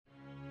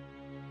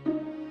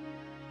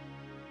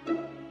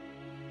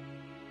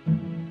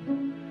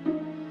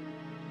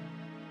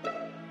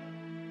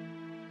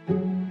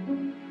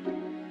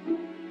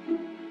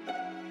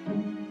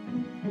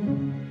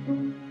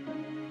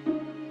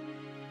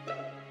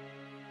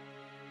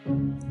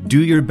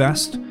Do your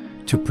best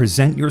to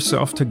present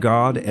yourself to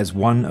God as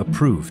one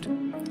approved,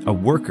 a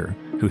worker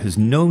who has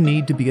no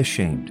need to be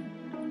ashamed,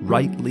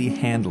 rightly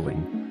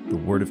handling the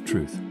word of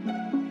truth.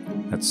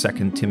 That's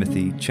 2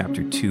 Timothy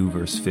chapter 2,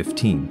 verse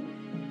 15.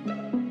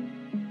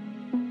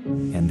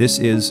 And this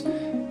is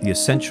the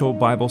Essential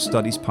Bible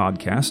Studies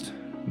podcast.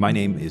 My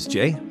name is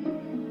Jay.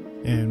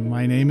 And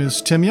my name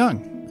is Tim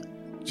Young.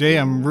 Jay,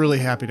 I'm really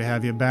happy to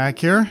have you back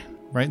here,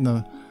 right in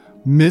the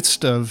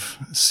midst of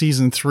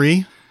season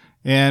 3.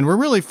 And we're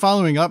really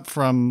following up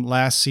from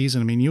last season.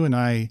 I mean, you and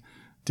I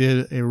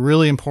did a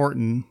really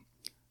important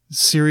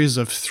series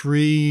of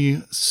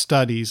 3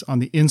 studies on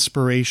the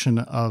inspiration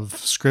of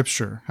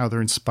Scripture, how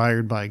they're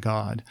inspired by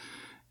God.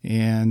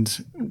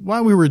 And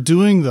while we were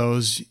doing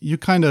those, you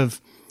kind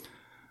of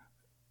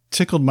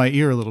tickled my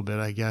ear a little bit,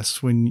 I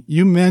guess, when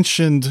you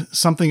mentioned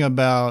something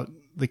about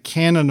the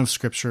canon of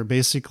Scripture.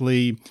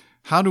 Basically,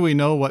 how do we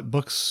know what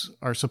books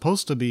are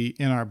supposed to be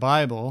in our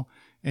Bible?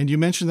 And you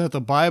mentioned that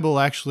the Bible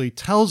actually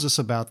tells us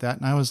about that.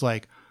 And I was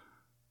like,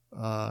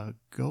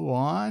 go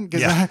on?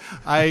 Because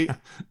I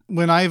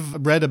when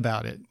I've read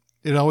about it,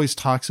 it always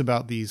talks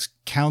about these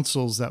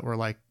councils that were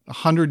like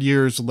 100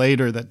 years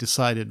later that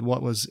decided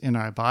what was in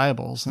our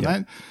Bibles. And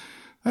that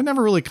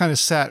never really kind of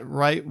sat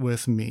right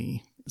with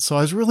me. So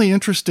I was really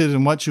interested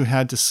in what you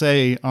had to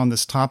say on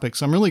this topic.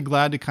 So I'm really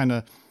glad to kind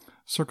of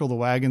circle the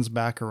wagons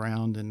back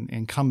around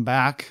and come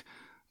back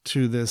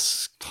to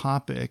this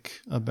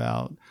topic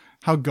about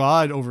how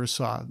God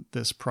oversaw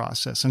this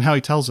process and how he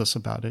tells us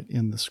about it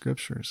in the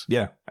Scriptures.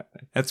 Yeah,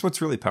 that's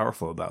what's really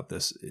powerful about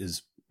this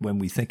is when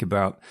we think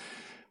about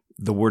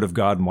the Word of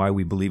God and why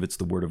we believe it's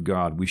the Word of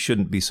God, we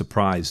shouldn't be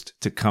surprised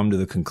to come to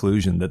the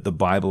conclusion that the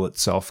Bible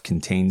itself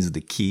contains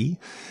the key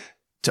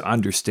to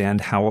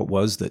understand how it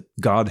was that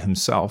God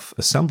himself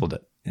assembled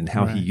it and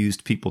how he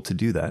used people to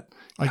do that,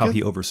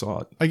 he oversaw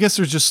it. I guess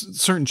there's just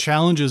certain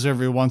challenges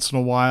every once in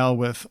a while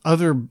with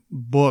other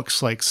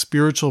books, like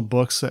spiritual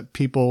books that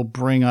people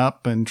bring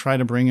up and try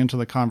to bring into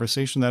the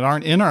conversation that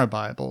aren't in our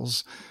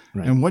Bibles.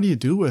 Right. And what do you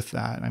do with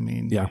that? I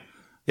mean,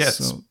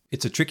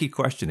 it's a tricky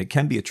question. It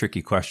can be a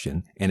tricky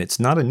question, and it's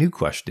not a new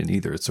question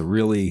either. It's a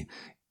really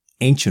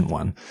ancient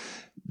one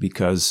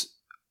because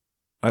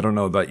I don't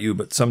know about you,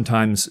 but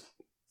sometimes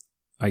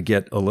I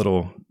get a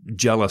little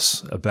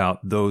jealous about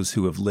those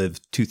who have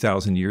lived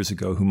 2,000 years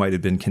ago who might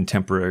have been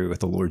contemporary with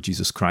the Lord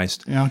Jesus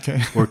Christ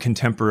or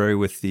contemporary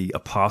with the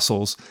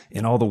apostles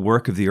and all the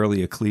work of the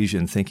early ecclesia,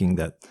 and thinking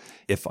that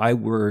if I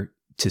were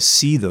to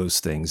see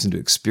those things and to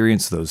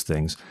experience those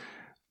things,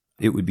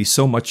 it would be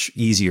so much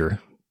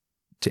easier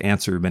to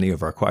answer many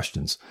of our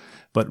questions.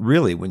 But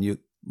really, when you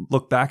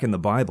look back in the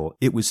Bible,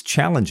 it was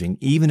challenging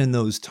even in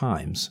those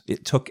times.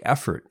 It took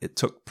effort. It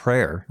took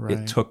prayer. Right.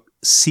 It took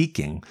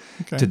seeking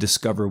to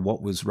discover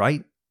what was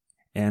right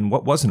and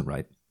what wasn't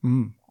right.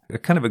 A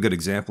kind of a good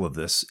example of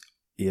this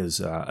is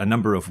a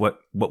number of what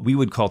we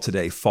would call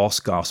today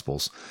false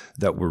gospels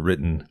that were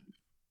written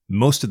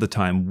most of the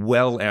time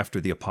well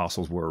after the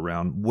apostles were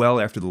around, well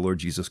after the Lord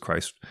Jesus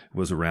Christ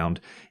was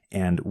around.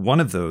 And one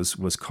of those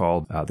was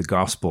called the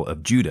Gospel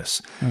of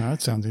Judas. Oh,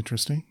 that sounds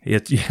interesting.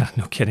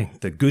 No kidding.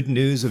 The good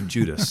news of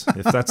Judas.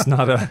 If that's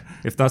not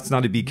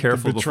a be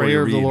careful before you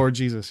read. The betrayer of the Lord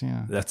Jesus,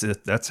 yeah. That's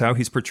it. That's how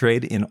he's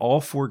portrayed in all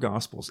 4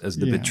 Gospels, as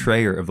the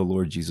betrayer of the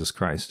Lord Jesus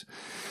Christ.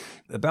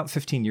 About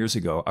 15 years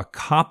ago, a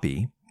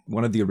copy,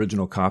 one of the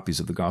original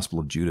copies of the Gospel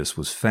of Judas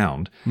was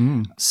found,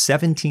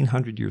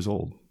 1,700 years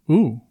old.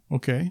 Ooh,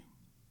 okay.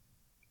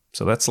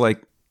 So that's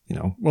like,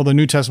 Well, the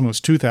New Testament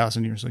was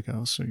 2,000 years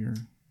ago, so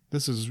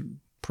this is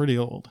pretty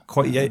old.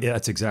 Yeah,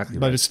 that's exactly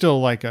right. But it's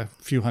still like a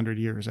few hundred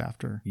years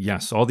after.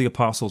 Yes, all the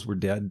apostles were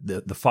dead.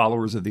 The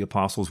followers of the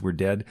apostles were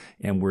dead,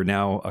 and we're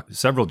now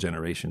several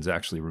generations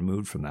actually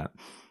removed from that.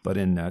 But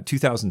in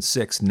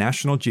 2006,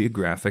 National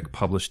Geographic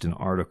published an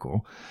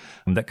article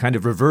that kind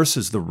of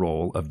reverses the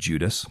role of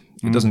Judas.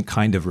 It doesn't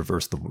kind of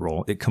reverse the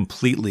role. It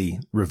completely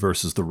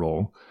reverses the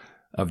role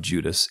of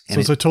Judas. And so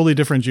it's a totally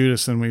different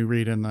Judas than we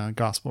read in the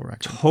gospel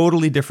record.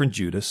 Totally different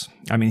Judas.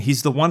 I mean,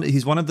 he's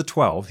one of the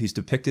 12. He's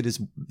depicted as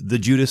the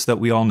Judas that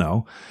we all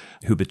know,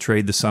 who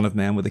betrayed the Son of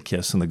Man with a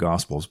kiss in the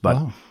Gospels.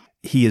 But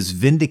he is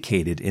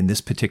vindicated in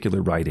this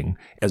particular writing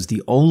as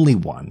the only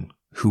one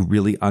who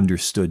really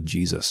understood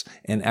Jesus.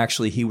 And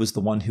actually, he was the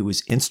one who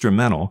was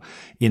instrumental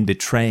in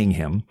betraying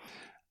him.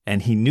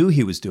 And he knew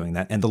he was doing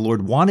that. And the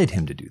Lord wanted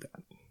him to do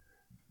that.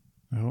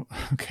 Oh,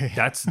 okay.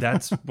 That's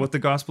what the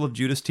Gospel of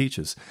Judas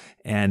teaches.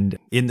 And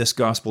in this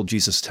gospel,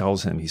 Jesus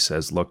tells him, he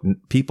says, look,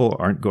 people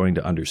aren't going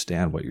to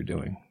understand what you're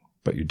doing,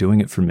 but you're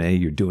doing it for me.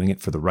 You're doing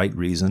it for the right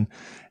reason.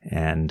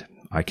 And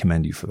I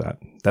commend you for that.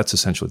 That's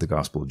essentially the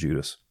Gospel of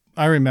Judas.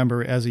 I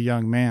remember as a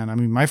young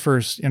man, my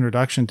first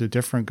introduction to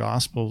different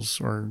gospels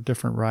or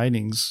different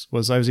writings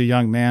was I was a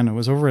young man. I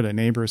was over at a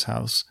neighbor's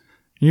house.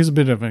 He was a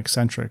bit of an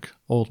eccentric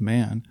old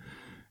man.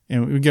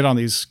 And we would get on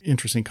these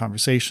interesting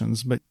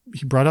conversations, but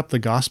he brought up the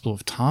Gospel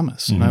of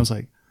Thomas. And I was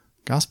like,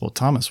 Gospel of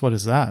Thomas, what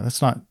is that? That's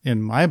not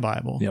in my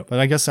Bible. Yep. But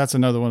I guess that's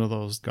another one of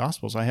those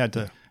Gospels. I had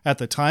to, at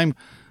the time,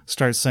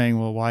 start saying,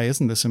 well, why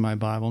isn't this in my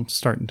Bible? And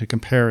starting to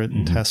compare it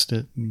and test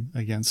it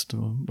against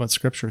what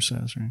Scripture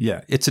says. Right?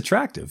 Yeah, it's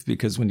attractive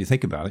because when you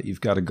think about it,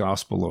 you've got a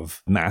gospel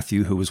of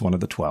Matthew, who was one of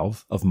the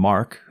 12, of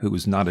Mark, who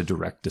was not a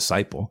direct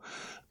disciple,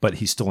 but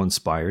he's still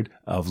inspired,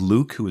 of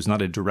Luke, who was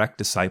not a direct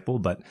disciple,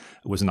 but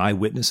was an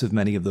eyewitness of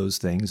many of those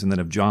things, and then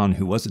of John,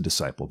 who was a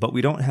disciple. But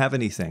we don't have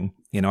anything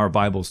in our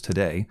Bibles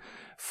today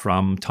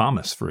from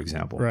Thomas, for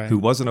example, who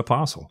was an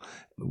apostle.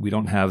 We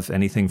don't have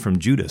anything from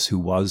Judas, who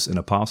was an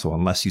apostle,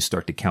 unless you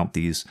start to count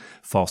these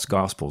false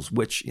gospels,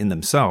 which in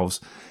themselves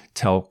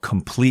tell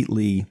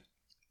completely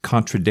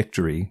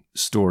contradictory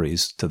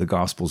stories to the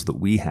gospels that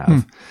we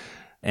have,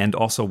 and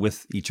also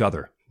with each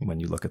other when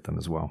you look at them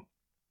as well.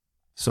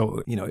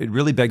 So, it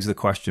really begs the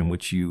question,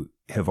 which you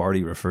have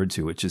already referred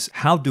to, which is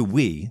how do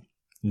we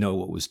know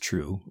what was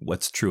true,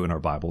 what's true in our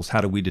Bibles?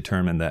 How do we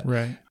determine that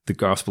the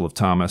Gospel of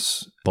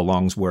Thomas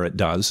belongs where it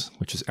does,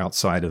 which is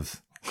outside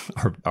of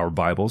our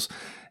Bibles,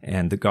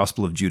 and the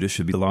Gospel of Judas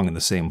should belong in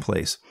the same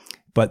place?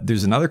 But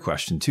there's another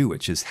question too,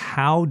 which is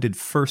how did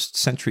first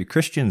century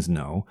Christians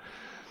know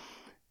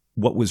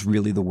what was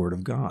really the Word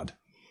of God?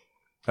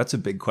 That's a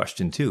big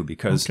question too,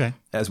 because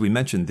as we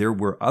mentioned, there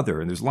were other,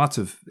 and there's lots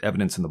of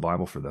evidence in the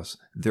Bible for this,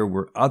 there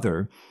were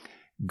other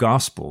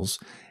Gospels,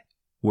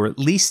 or at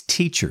least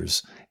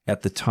teachers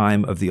at the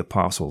time of the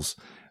apostles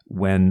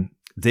when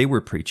they were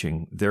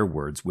preaching their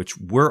words, which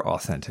were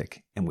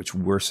authentic and which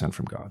were sent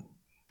from God.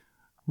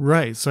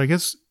 Right. So I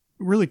guess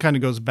really kind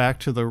of goes back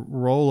to the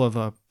role of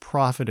a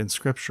prophet in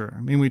Scripture.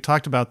 I mean, we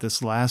talked about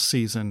this last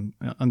season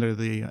under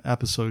the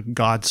episode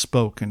God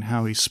Spoke and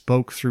how he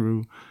spoke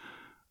through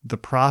the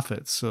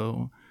prophets.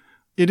 So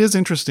it is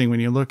interesting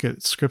when you look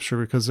at Scripture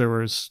because there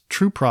was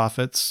true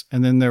prophets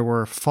and then there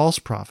were false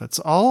prophets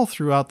all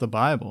throughout the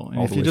Bible.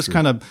 And if you just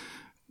kind of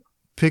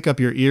pick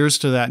up your ears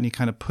to that and you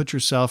kind of put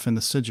yourself in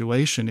the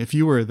situation, if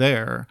you were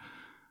there,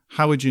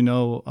 how would you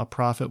know a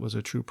prophet was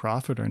a true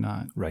prophet or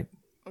not? Right.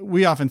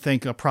 We often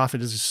think a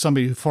prophet is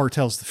somebody who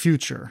foretells the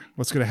future,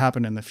 what's going to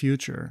happen in the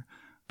future.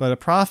 But a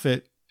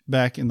prophet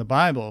back in the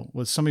Bible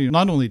was somebody who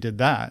not only did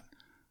that,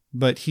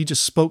 but he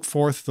just spoke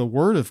forth the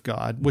word of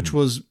God, which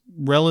was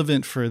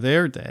relevant for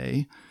their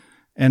day.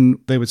 And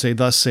they would say,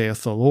 thus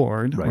saith the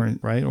Lord,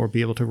 or be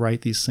able to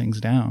write these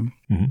things down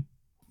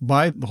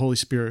by the Holy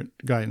Spirit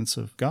guidance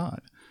of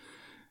God.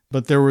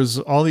 But there was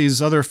all these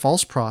other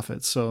false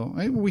prophets. So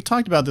we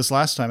talked about this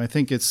last time. I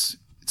think it's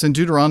in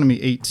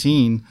Deuteronomy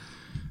 18.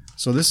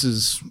 So this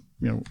is,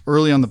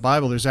 early on in the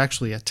Bible, there's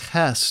actually a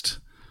test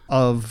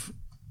of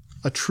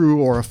a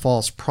true or a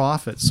false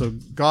prophet. So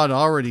God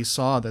already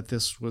saw that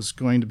this was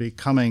going to be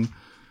coming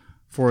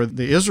for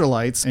the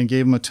Israelites and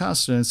gave them a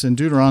test. And it's in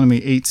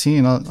Deuteronomy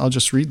 18. I'll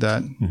just read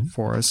that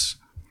for us.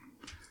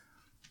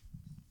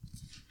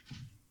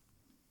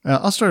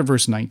 I'll start at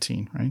verse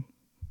 19, right?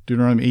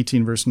 Deuteronomy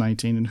 18, verse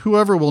 19. And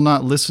whoever will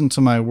not listen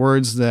to my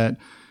words that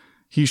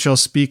he shall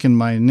speak in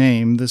my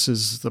name, this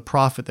is the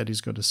prophet that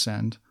he's going to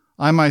send,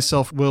 I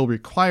myself will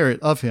require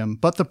it of him.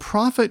 But the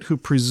prophet who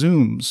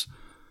presumes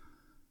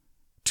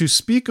to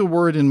speak a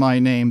word in my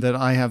name that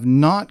I have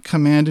not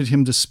commanded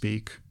him to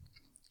speak,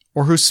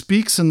 or who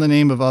speaks in the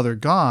name of other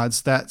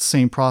gods, that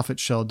same prophet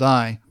shall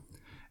die.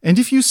 And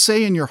if you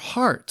say in your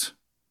heart,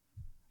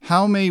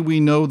 how may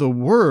we know the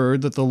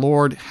word that the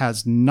Lord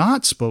has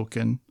not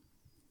spoken?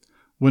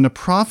 When a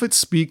prophet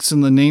speaks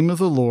in the name of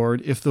the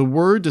Lord, if the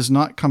word does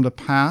not come to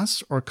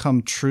pass or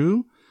come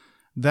true,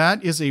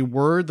 that is a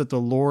word that the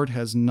Lord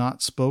has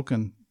not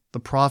spoken. The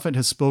prophet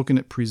has spoken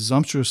it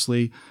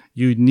presumptuously.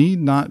 You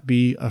need not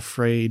be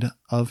afraid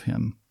of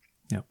him.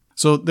 Yeah.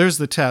 So there's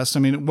the test.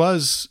 I mean, it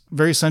was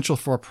very essential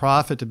for a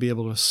prophet to be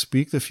able to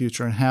speak the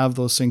future and have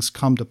those things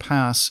come to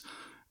pass,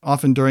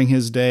 often during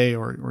his day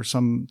or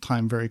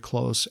sometime very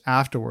close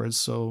afterwards.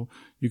 So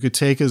you could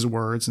take his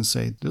words and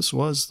say, this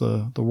was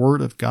the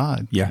word of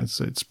God. Yeah.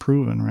 It's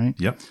proven, right?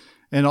 Yep.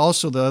 And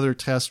also the other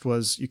test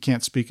was you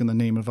can't speak in the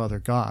name of other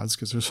gods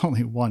because there's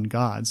only one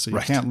God. So you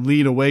can't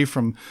lead away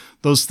from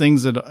those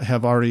things that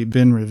have already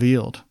been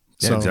revealed.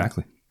 Yeah,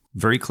 exactly.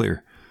 Very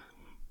clear.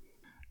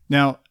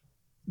 Now,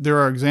 there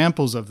are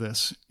examples of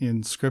this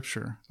in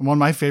Scripture. One of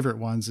my favorite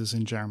ones is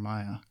in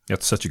Jeremiah.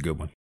 That's such a good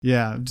one.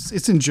 Yeah,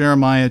 it's in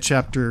Jeremiah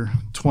chapter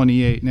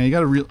 28. Now, you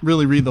got to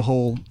really read the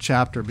whole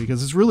chapter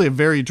because it's really a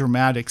very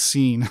dramatic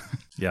scene.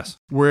 Yes.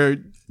 Where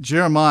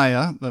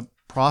Jeremiah, the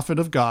prophet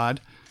of God,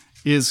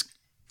 is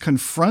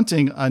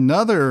confronting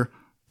another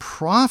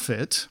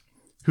prophet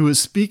who is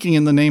speaking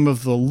in the name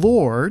of the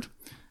Lord,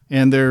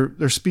 and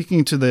they're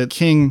speaking to the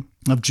king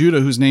of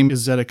Judah, whose name is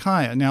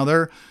Zedekiah. Now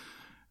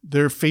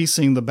they're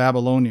facing the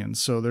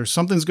Babylonians, so there's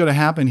something's going to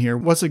happen here.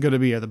 What's it going to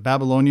be? Are the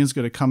Babylonians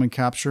going to come and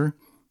capture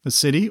the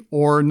city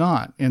or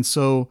not? And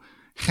so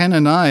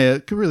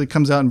Hananiah really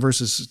comes out in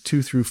verses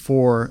 2 through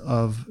 4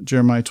 of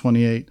Jeremiah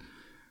 28.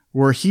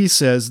 Where he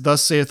says,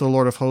 thus saith the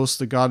Lord of hosts,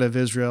 the God of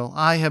Israel,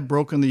 I have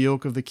broken the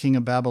yoke of the king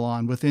of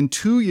Babylon. Within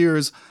 2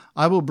 years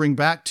I will bring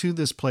back to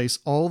this place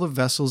all the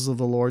vessels of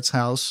the Lord's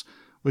house,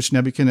 which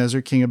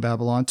Nebuchadnezzar, king of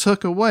Babylon,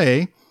 took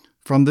away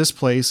from this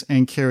place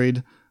and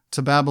carried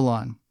to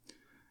Babylon.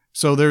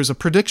 So there's a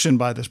prediction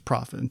by this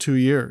prophet in 2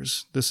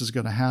 years. This is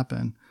going to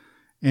happen.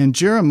 And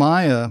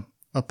Jeremiah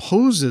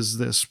opposes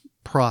this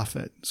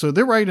prophet. So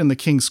they're right in the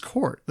king's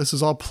court. This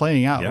is all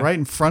playing out right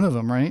in front of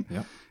them, right?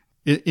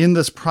 Yeah. In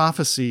this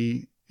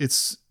prophecy,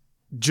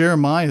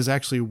 Jeremiah is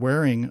actually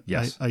wearing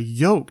a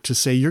yoke to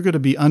say, you're going to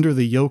be under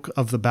the yoke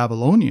of the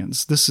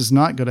Babylonians. This is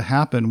not going to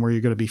happen where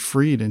you're going to be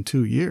freed in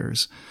 2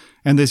 years.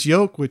 And this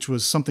yoke, which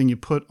was something you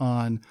put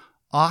on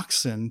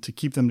oxen to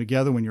keep them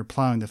together when you're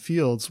plowing the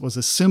fields, was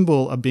a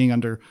symbol of being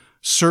under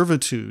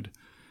servitude.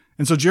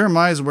 And so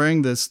Jeremiah is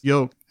wearing this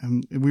yoke.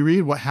 And we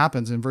read what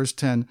happens in verse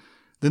 10.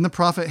 Then the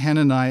prophet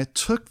Hananiah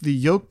took the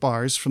yoke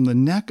bars from the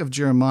neck of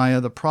Jeremiah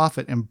the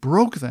prophet and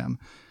broke them.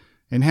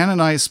 And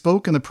Hananiah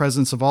spoke in the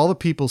presence of all the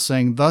people,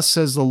 saying, Thus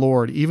says the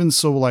Lord, even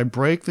so will I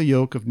break the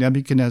yoke of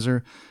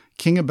Nebuchadnezzar,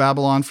 king of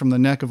Babylon, from the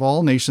neck of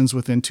all nations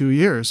within 2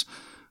 years.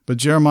 But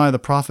Jeremiah the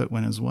prophet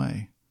went his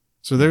way.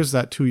 So there's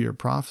that 2-year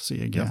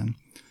prophecy again.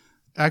 Yep.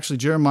 Actually,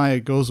 Jeremiah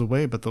goes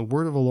away, but the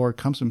word of the Lord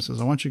comes to him and says,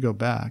 I want you to go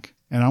back,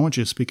 and I want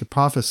you to speak a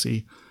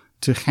prophecy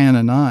to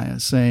Hananiah,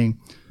 saying,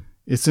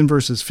 it's in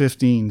verses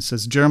 15, it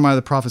says, Jeremiah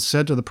the prophet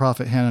said to the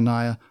prophet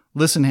Hananiah,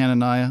 Listen,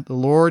 Hananiah, the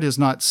Lord has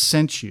not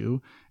sent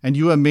you, and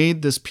you have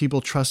made this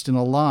people trust in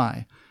a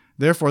lie.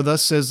 Therefore,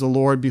 thus says the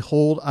Lord,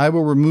 Behold, I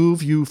will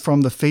remove you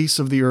from the face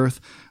of the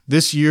earth.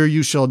 This year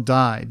you shall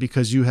die,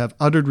 because you have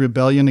uttered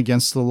rebellion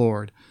against the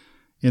Lord.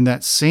 In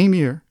that same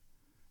year,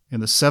 in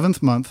the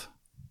 7th month,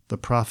 the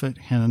prophet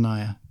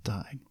Hananiah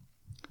died.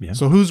 Yeah.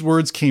 So whose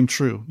words came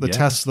true? The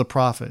test of the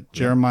prophet. Yeah.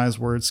 Jeremiah's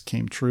words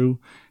came true.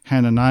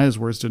 Hananiah's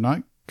words did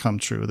not come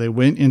true. They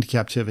went into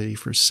captivity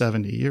for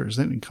 70 years.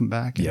 They didn't come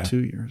back in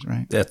 2 years,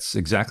 right? That's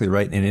exactly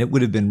right. And it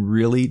would have been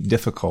really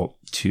difficult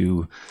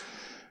to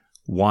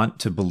want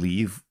to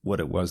believe what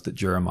it was that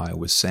Jeremiah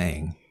was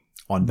saying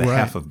on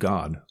behalf of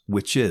God,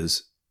 which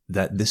is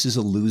that this is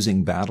a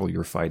losing battle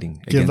you're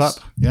fighting against. Give up.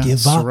 Yeah.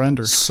 Give up.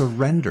 Surrender.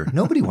 Surrender.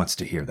 Nobody wants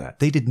to hear that.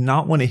 They did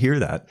not want to hear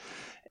that.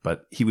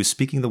 But he was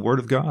speaking the word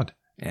of God.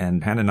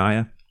 And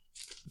Hananiah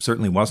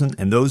certainly wasn't.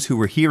 And those who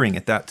were hearing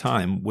at that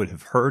time would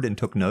have heard and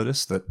took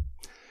notice that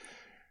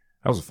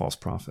was a false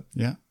prophet.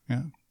 Yeah,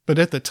 yeah. But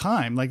at the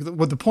time, like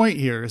what the point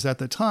here is, at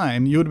the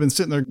time, you would have been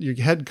sitting there, your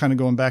head kind of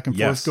going back and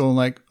forth, going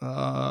like,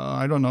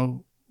 I don't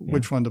know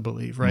which one to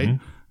believe, right?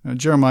 Mm-hmm.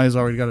 Jeremiah's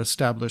already got an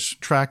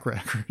established track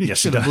record. You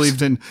should have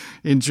believed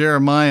in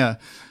Jeremiah.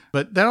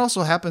 But that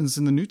also happens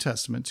in the New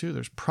Testament too.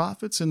 There's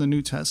prophets in the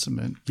New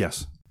Testament.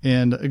 Yes.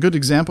 And a good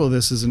example of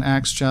this is in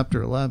Acts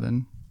chapter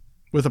 11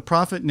 with a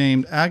prophet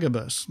named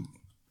Agabus.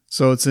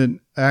 So it's in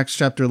Acts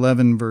chapter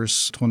 11,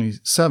 verse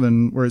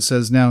 27, where it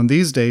says, Now in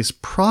these days,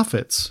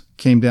 prophets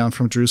came down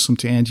from Jerusalem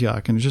to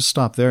Antioch. And it just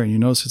stopped there. And you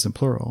notice it's in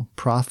plural,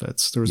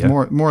 prophets. There was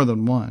more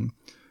than one.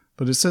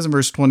 But it says in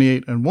verse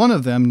 28, And one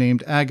of them,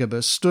 named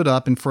Agabus, stood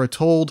up and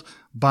foretold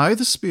by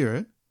the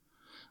Spirit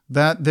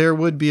that there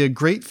would be a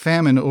great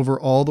famine over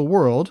all the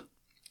world.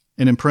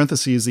 And in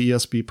parentheses, the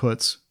ESV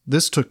puts,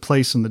 this took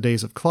place in the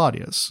days of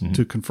Claudius,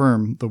 to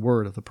confirm the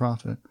word of the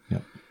prophet.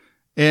 Yep.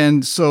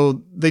 And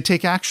so they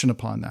take action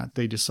upon that.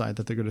 They decide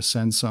that they're going to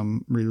send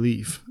some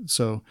relief.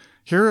 So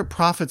here are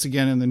prophets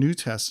again in the New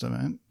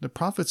Testament. The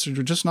prophets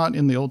are just not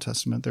in the Old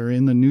Testament. They're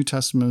in the New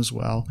Testament as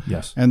well.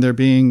 Yes. And they're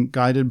being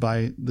guided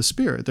by the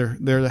Spirit. They're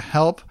to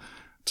help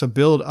to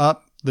build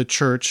up the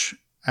church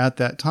at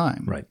that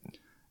time. Right.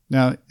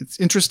 Now, it's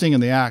interesting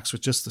in the Acts,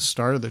 with just the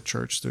start of the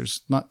church,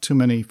 there's not too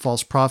many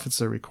false prophets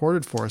that are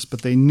recorded for us,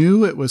 but they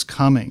knew it was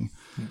coming,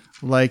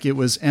 like it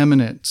was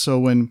imminent. So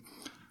when,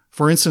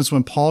 for instance,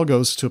 when Paul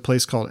goes to a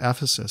place called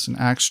Ephesus in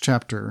Acts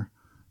chapter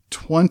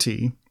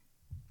 20,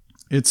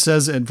 it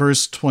says at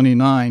verse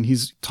 29,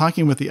 he's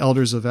talking with the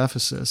elders of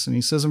Ephesus, and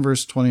he says in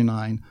verse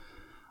 29,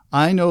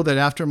 I know that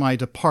after my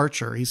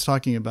departure, he's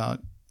talking about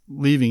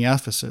leaving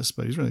Ephesus,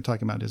 but he's really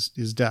talking about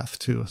his death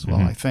too as well,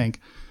 I think.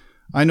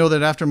 I know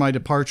that after my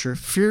departure,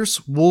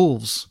 fierce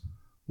wolves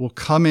will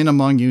come in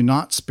among you,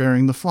 not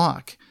sparing the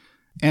flock.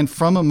 And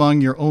from among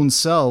your own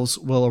selves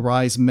will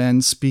arise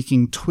men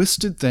speaking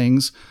twisted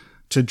things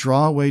to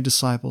draw away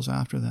disciples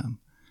after them.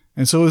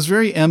 And so it was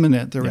very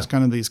imminent. There was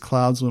kind of these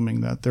clouds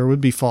looming that there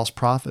would be false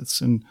prophets.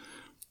 And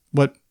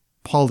what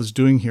Paul is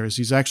doing here is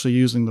he's actually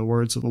using the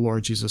words of the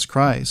Lord Jesus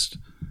Christ.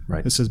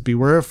 Right. It says,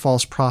 beware of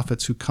false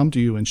prophets who come to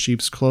you in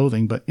sheep's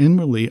clothing, but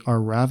inwardly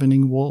are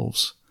ravening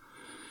wolves.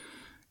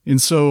 And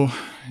so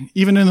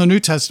even in the New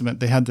Testament,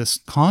 they had this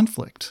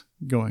conflict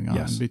going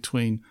on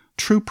between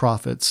true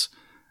prophets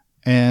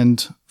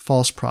and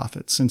false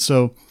prophets. And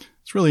so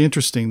it's really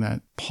interesting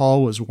that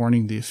Paul was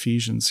warning the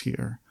Ephesians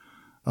here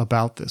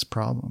about this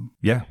problem.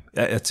 Yeah,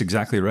 that's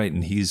exactly right.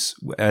 And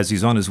as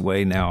he's on his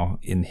way now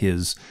in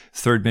his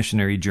third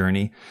missionary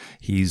journey,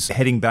 he's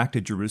heading back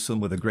to Jerusalem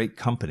with a great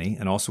company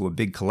and also a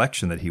big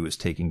collection that he was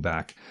taking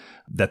back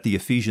that the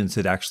Ephesians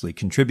had actually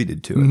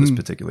contributed to at this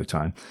particular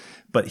time.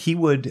 But he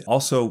would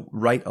also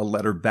write a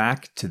letter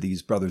back to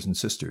these brothers and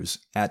sisters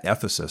at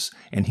Ephesus,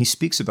 and he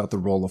speaks about the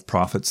role of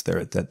prophets there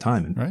at that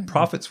time. And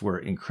prophets were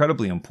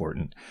incredibly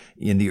important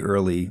in the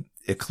early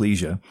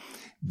ecclesia.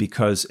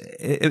 because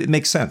it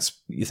makes sense.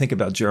 You think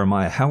about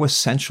Jeremiah, how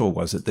essential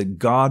was it that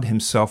God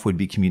himself would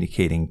be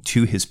communicating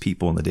to his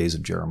people in the days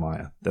of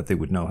Jeremiah, that they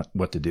would know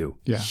what to do?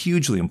 Yeah.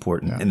 Hugely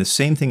important. Yeah. And the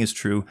same thing is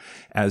true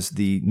as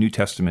the New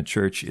Testament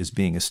church is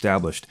being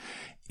established,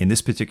 in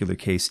this particular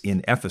case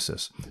in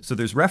Ephesus. So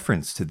there's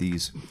reference to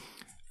these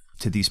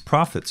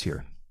prophets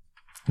here.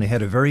 They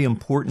had a very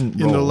important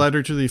role. In the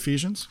letter to the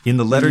Ephesians? In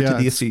the letter to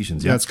the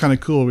Ephesians, yeah. It's kind of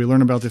cool. We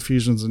learn about the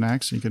Ephesians in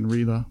Acts. You can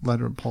read a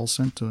letter Paul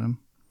sent to them.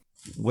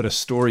 What a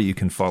story you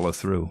can follow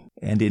through.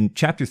 And in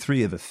chapter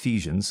 3 of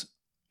Ephesians,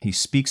 he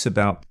speaks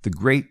about the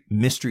great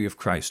mystery of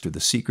Christ, or the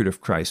secret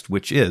of Christ,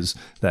 which is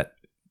that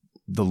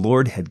the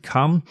Lord had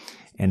come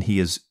and he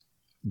is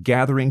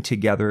gathering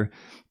together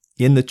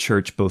in the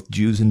church both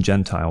Jews and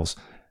Gentiles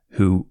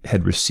who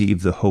had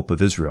received the hope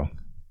of Israel.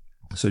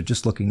 So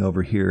just looking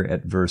over here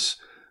at verse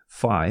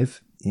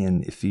 5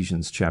 in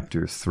Ephesians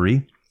chapter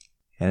 3,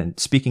 and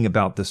speaking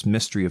about this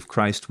mystery of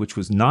Christ, which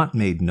was not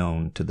made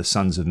known to the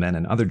sons of men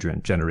in other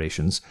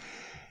generations,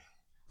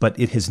 but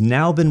it has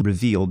now been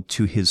revealed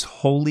to his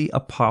holy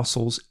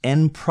apostles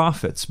and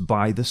prophets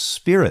by the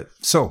Spirit.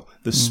 So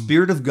the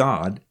Spirit of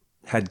God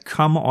had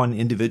come on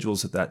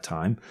individuals at that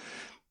time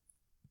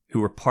who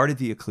were part of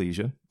the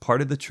ecclesia,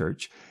 part of the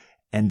church,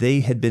 and they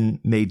had been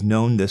made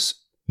known this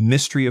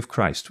mystery of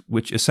Christ,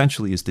 which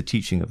essentially is the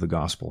teaching of the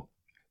gospel,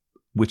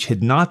 which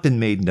had not been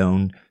made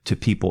known to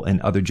people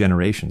in other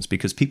generations,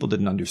 because people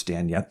didn't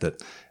understand yet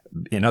that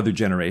in other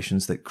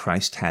generations that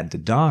Christ had to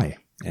die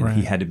and Right.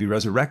 he had to be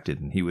resurrected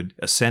and he would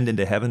ascend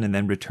into heaven and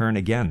then return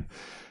again.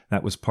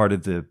 That was part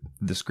of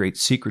this great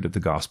secret of the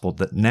gospel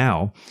that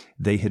now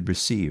they had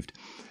received.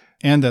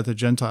 And that the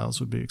Gentiles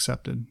would be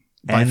accepted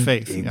by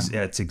faith.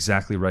 That's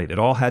exactly right. It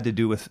all had to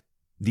do with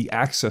the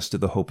access to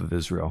the hope of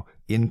Israel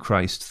in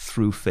Christ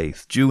through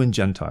faith, Jew and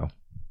Gentile.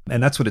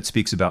 And that's what it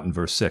speaks about in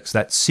verse 6.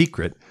 That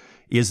secret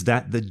is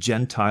that the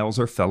Gentiles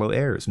are fellow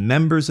heirs,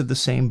 members of the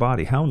same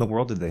body. How in the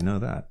world did they know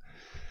that?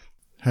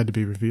 Had to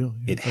be revealed.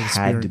 It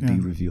had to be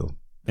revealed.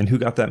 And who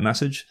got that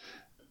message?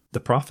 The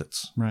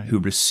prophets, Right. who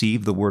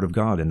received the word of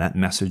God. And that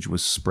message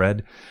was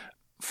spread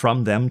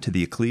from them to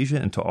the ecclesia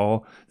and to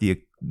all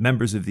the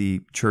members of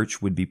the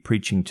church would be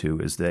preaching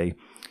to as they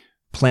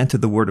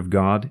planted the word of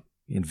God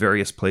in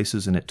various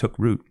places, and it took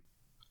root.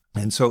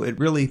 And so it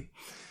really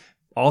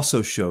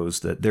also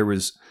shows that there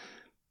was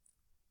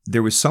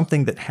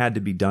something that had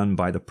to be done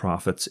by the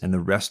prophets and the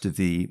rest of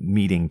the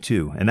meeting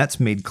too. And that's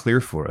made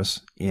clear for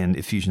us in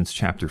Ephesians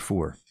chapter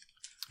 4,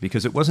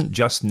 because it wasn't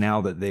just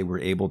now that they were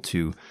able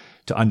to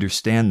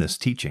understand this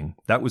teaching.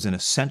 That was an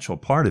essential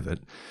part of it.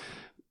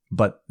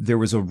 But there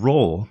was a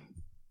role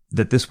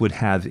that this would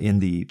have in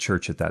the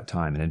church at that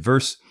time. And in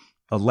verse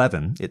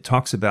 11, it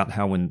talks about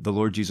how when the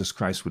Lord Jesus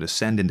Christ would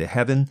ascend into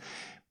heaven,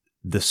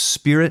 the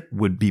Spirit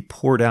would be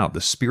poured out.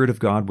 The Spirit of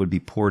God would be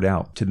poured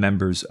out to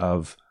members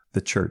of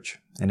the church.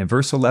 And in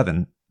verse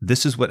 11,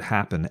 this is what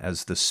happened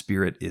as the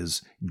Spirit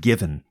is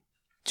given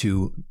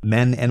to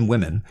men and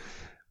women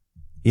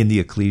in the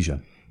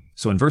ecclesia.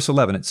 So in verse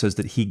 11, it says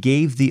that he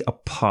gave the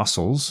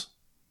apostles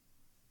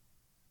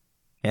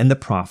and the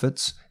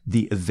prophets,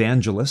 the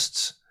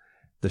evangelists,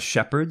 the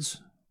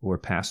shepherds or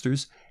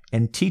pastors,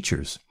 and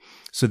teachers.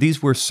 So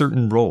these were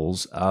certain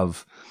roles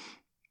of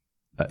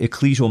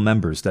ecclesial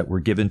members that were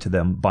given to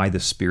them by the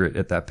Spirit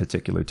at that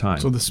particular time.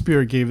 So the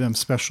Spirit gave them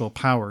special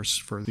powers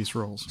for these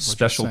roles.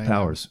 Special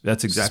powers.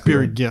 That's exactly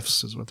Spirit right.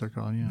 gifts is what they're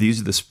called. Yeah. These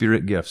are the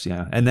Spirit gifts,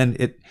 yeah. And then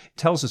it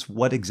tells us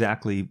what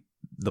exactly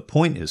the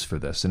point is for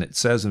this. And it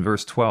says in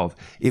verse 12,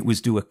 it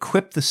was to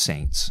equip the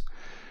saints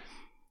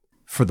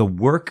for the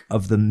work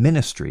of the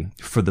ministry,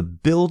 for the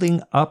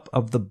building up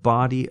of the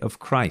body of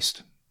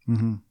Christ,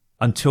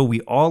 until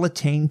we all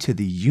attain to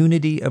the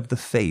unity of the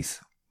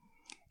faith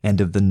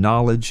and of the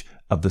knowledge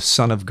of the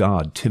Son of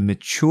God, to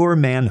mature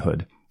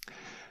manhood,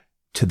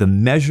 to the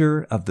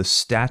measure of the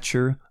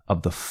stature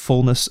of the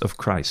fullness of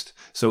Christ.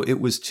 So it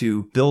was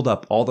to build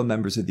up all the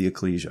members of the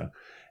ecclesia.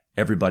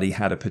 Everybody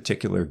had a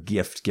particular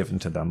gift given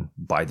to them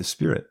by the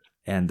Spirit.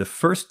 And the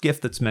first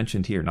gift that's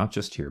mentioned here, not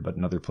just here, but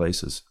in other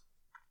places,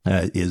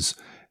 is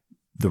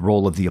the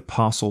role of the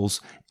apostles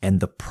and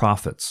the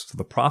prophets. So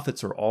the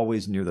prophets are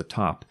always near the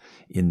top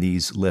in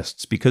these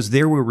lists because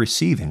they were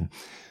receiving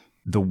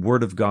the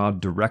word of God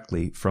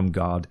directly from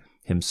God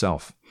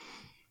himself.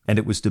 And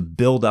it was to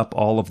build up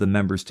all of the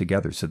members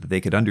together so that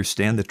they could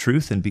understand the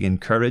truth and be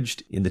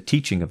encouraged in the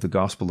teaching of the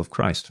gospel of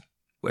Christ.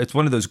 It's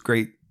one of those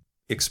great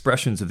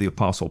expressions of the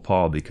Apostle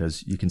Paul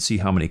because you can see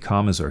how many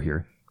commas are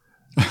here.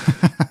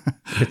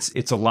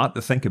 It's a lot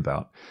to think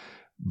about,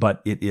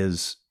 but it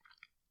is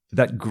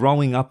that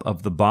growing up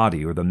of the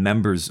body or the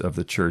members of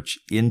the church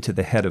into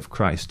the head of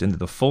Christ, into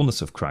the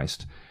fullness of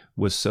Christ,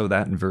 was so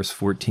that in verse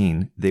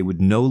 14, they would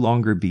no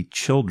longer be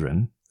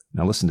children.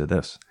 Now listen to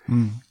this.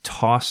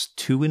 Tossed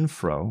to and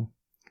fro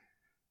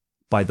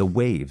by the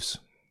waves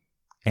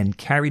and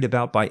carried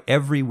about by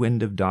every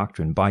wind of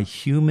doctrine, by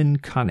human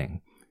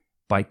cunning,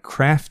 by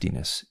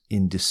craftiness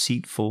in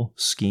deceitful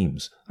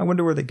schemes. I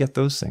wonder where they get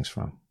those things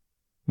from.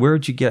 Where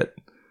did you get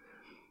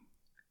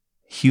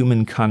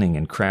human cunning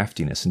and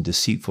craftiness and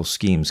deceitful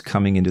schemes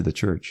coming into the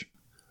church.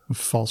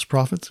 False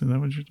prophets? Is that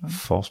what you're talking about?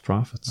 False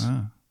prophets.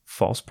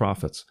 False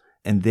prophets.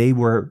 And they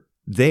were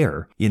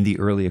there in the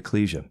early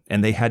ecclesia,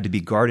 and they had to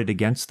be guarded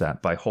against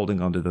that by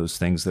holding on to those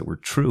things that were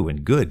true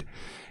and good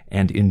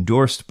and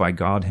endorsed by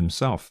God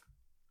himself.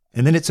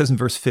 And then it says in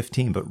verse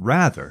 15, but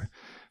rather,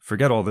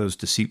 forget all those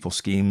deceitful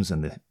schemes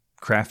and the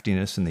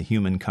craftiness and the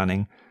human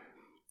cunning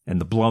and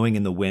the blowing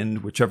in the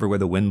wind, whichever way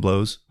the wind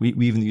blows. We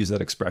even use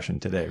that expression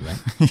today, right?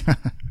 Yeah.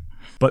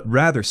 But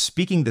rather,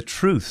 speaking the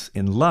truth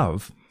in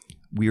love,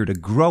 we are to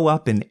grow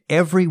up in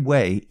every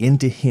way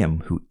into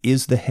him who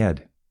is the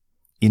head,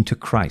 into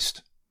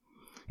Christ,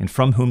 and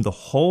from whom the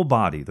whole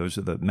body, those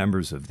are the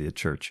members of the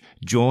church,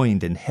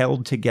 joined and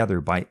held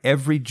together by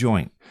every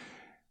joint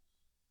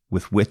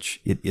with which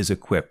it is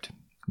equipped.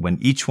 When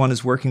each one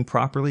is working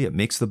properly, it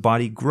makes the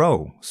body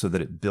grow so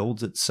that it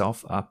builds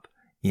itself up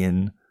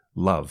in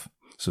love.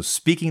 So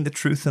speaking the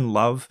truth in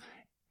love,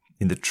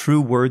 in the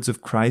true words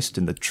of Christ,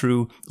 in the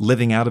true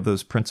living out of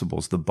those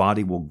principles, the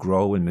body will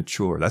grow and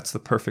mature. That's the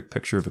perfect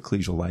picture of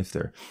ecclesial life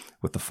there,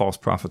 with the false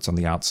prophets on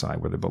the outside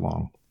where they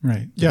belong.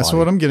 Right. Yeah, so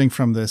what I'm getting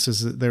from this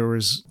is that there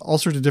was all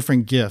sorts of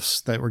different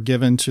gifts that were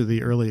given to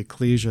the early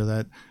ecclesia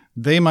that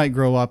they might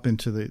grow up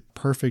into the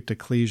perfect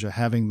ecclesia,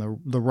 having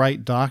the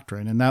right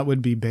doctrine, and that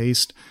would be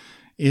based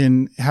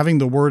in having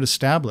the word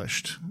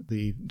established,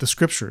 the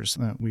scriptures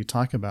that we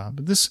talk about.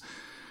 But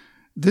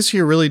this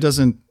here really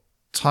doesn't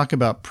talk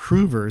about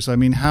provers. I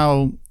mean,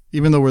 how,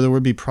 even though there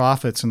would be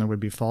prophets and there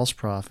would be false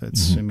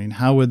prophets, I mean,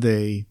 how would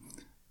they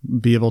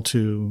be able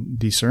to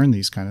discern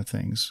these kind of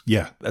things?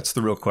 Yeah, that's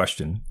the real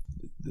question.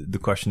 The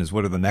question is,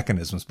 what are the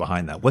mechanisms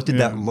behind that? What did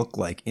that look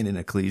like in an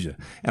ecclesia?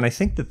 And I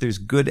think that there's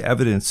good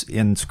evidence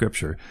in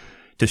Scripture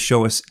to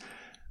show us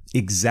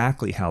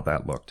exactly how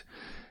that looked.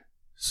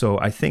 So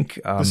I think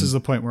this is the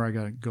point where I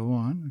got to go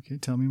on. Okay,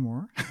 tell me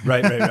more.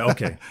 Right.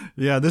 Okay.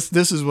 Yeah,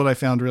 this is what I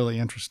found really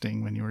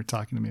interesting when you were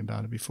talking to me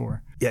about it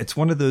before. Yeah, it's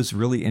one of those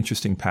really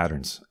interesting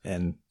patterns.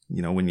 And,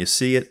 you know, when you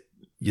see it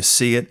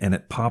and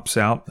it pops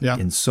out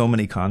in so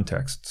many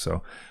contexts.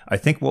 So I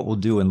think what we'll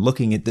do in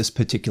looking at this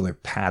particular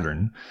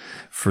pattern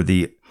for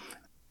the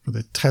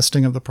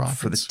testing of the prophets,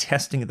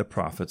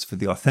 for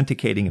the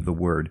authenticating of the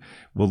word,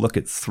 we'll look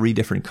at 3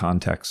 different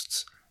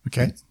contexts.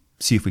 Okay.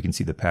 See if we can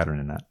see the pattern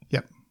in that.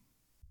 Yep.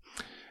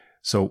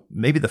 So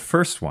maybe the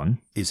first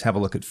one is have a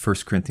look at 1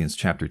 Corinthians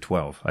chapter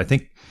 12. I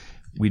think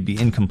we'd be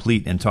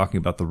incomplete in talking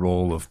about the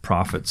role of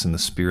prophets in the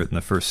Spirit in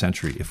the first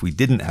century if we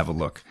didn't have a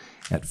look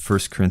at 1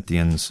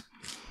 Corinthians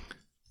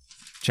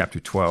chapter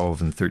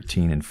 12 and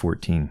 13 and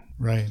 14.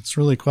 Right. It's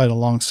really quite a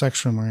long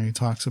section where he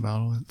talks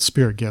about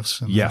spirit gifts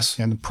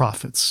and the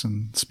prophets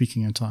and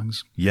speaking in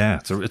tongues.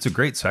 Yeah, it's a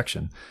great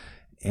section.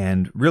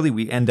 And really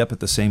we end up at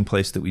the same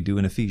place that we do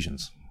in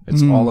Ephesians.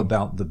 It's all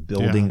about the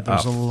building up.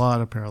 There's a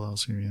lot of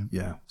parallels here.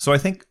 Yeah. So I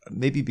think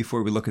maybe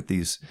before we look at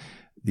these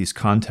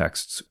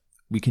contexts,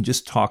 we can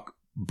just talk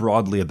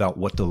broadly about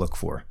what to look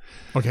for.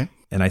 Okay.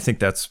 And I think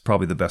that's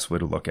probably the best way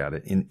to look at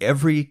it. In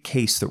every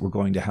case that we're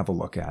going to have a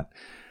look at,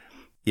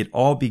 it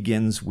all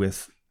begins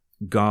with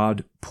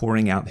God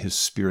pouring out his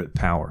Spirit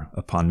power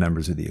upon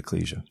members of the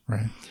ecclesia.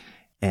 Right.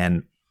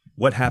 And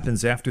what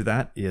happens after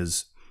that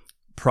is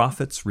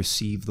prophets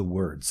receive the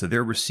word. So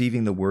they're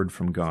receiving the word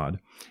from God.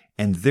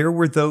 And there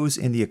were those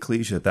in the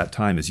ecclesia at that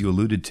time, as you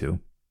alluded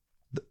to,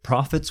 the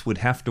prophets would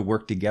have to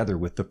work together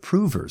with the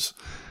provers.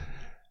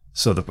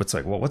 So it's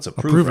like, well, what's a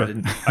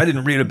prover? I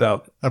didn't read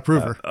about a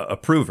prover. A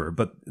prover,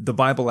 but the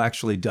Bible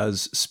actually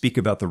does speak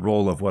about the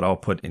role of what I'll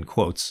put in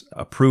quotes,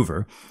 a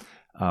prover,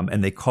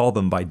 and they call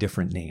them by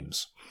different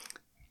names.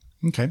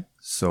 Okay.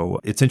 So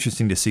it's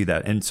interesting to see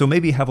that. And so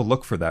maybe have a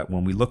look for that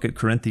when we look at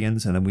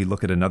Corinthians and then we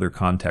look at another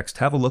context.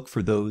 Have a look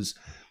for those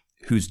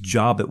whose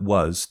job it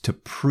was to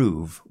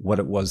prove what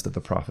it was that the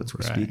prophets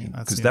were speaking.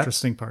 That's the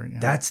interesting part. Yeah.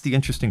 That's the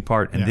interesting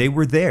part. And they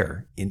were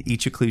there in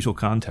each ecclesial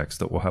context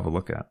that we'll have a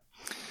look at.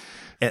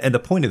 And the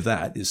point of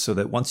that is so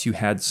that once you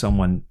had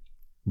someone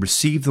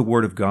receive the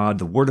word of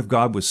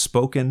God was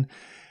spoken,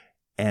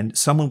 and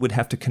someone would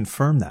have to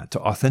confirm that, to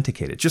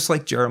authenticate it. Just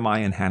like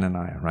Jeremiah and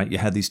Hananiah, right? You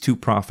had these 2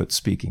 prophets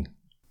speaking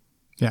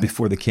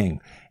before the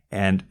king.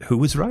 And who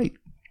was right?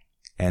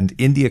 And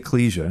in the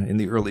ecclesia, in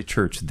the early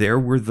church, there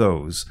were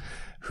those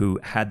who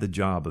had the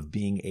job of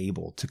being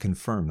able to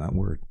confirm that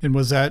word. And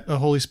was that a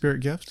Holy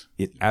Spirit gift?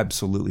 It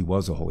absolutely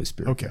was a Holy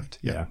Spirit gift.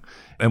 Yeah.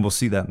 And we'll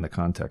see that in the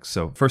context.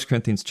 So 1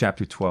 Corinthians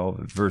chapter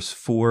 12, verse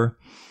 4,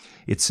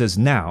 it says,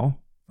 "Now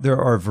there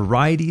are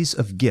varieties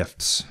of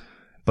gifts,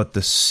 but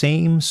the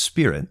same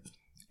Spirit,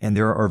 and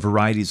there are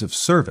varieties of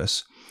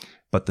service,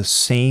 but the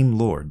same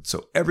Lord."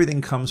 So everything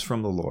comes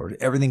from the Lord.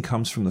 Everything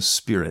comes from the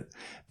Spirit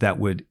that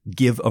would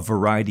give a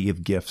variety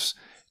of gifts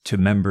to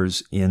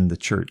members in the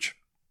church.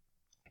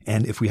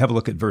 And if we have a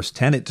look at verse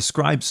 10, it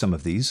describes some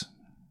of these.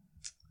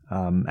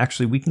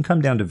 Actually, we can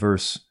come down to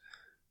verse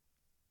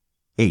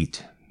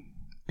 8,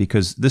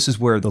 because this is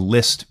where the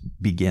list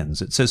begins.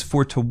 It says,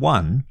 "For to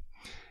one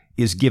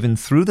is given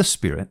through the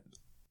Spirit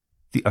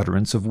the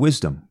utterance of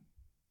wisdom,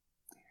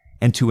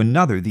 and to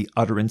another the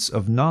utterance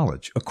of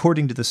knowledge,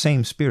 according to the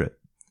same Spirit.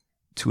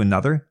 To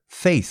another,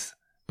 faith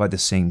by the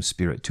same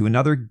Spirit. To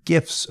another,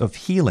 gifts of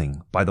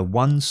healing by the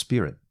one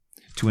Spirit.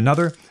 To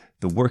another,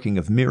 the working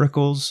of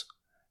miracles.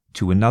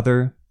 To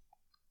another,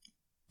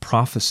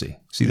 prophecy.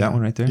 See that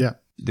one right there? Yeah.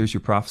 There's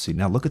your prophecy.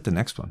 Now look at the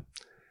next one.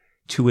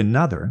 To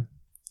another,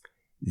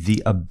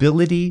 the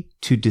ability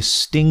to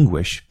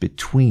distinguish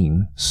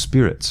between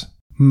spirits.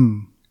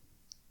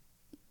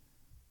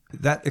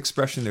 That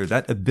expression there,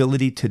 that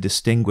ability to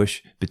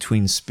distinguish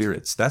between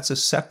spirits, that's a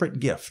separate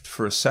gift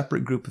for a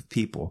separate group of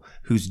people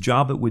whose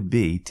job it would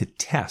be to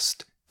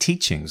test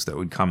teachings that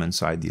would come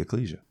inside the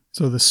ecclesia.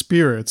 So the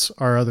spirits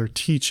are other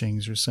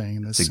teachings, you're saying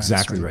in this sense.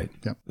 Exactly right.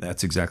 Yep.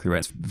 That's exactly right.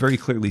 It's very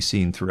clearly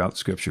seen throughout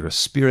Scripture. A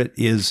spirit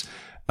is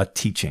a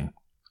teaching.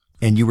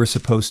 And you were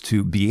supposed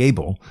to be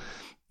able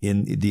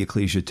in the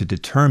ecclesia to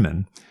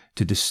determine,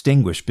 to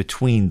distinguish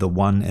between the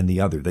one and the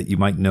other, that you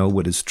might know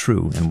what is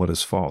true and what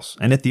is false.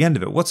 And at the end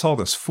of it, what's all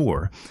this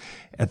for?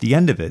 At the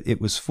end of it,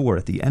 it was for,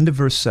 at the end of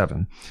verse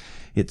 7,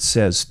 it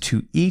says,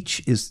 to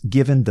each is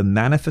given the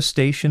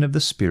manifestation of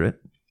the Spirit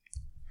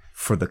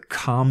for the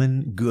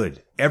common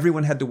good.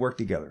 Everyone had to work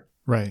together.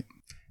 Right.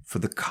 For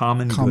the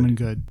common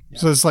good. Yeah.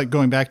 So it's like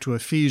going back to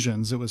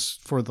Ephesians. It was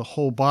for the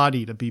whole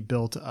body to be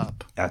built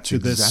up. That's to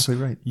exactly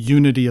this right.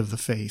 unity of the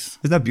faith.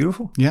 Isn't that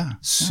beautiful? Yeah.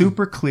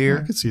 Super clear.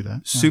 Yeah, I could see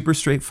that. Super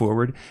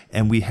straightforward.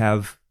 And we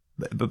have,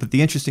 but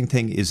the interesting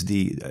thing is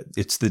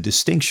it's the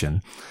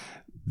distinction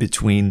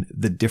between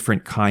the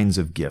different kinds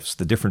of gifts,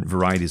 the different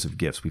varieties of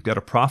gifts. We've got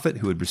a prophet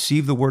who would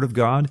receive the word of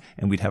God,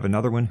 and we'd have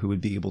another one who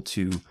would be able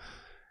to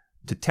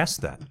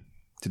test that,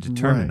 to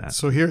determine that.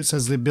 So here it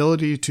says the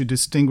ability to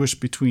distinguish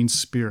between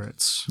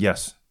spirits.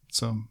 Yes.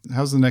 So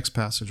how's the next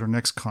passage or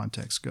next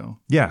context go?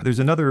 Yeah, there's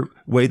another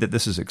way that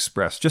this is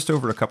expressed, just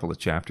over a couple of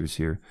chapters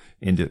here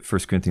into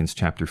 1 Corinthians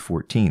chapter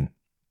 14.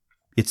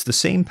 It's the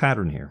same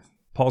pattern here.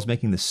 Paul's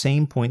making the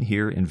same point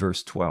here in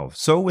verse 12.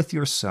 So with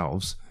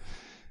yourselves,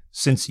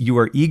 since you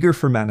are eager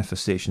for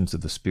manifestations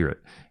of the Spirit.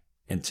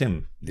 And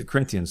Tim, the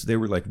Corinthians, they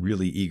were like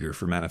really eager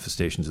for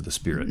manifestations of the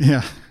Spirit.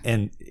 Yeah.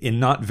 And in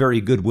not very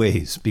good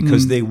ways,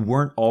 because they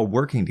weren't all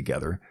working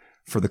together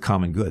for the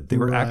common good. They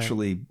were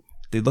actually,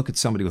 they look at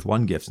somebody with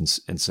one gift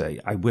and say,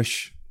 I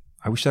wish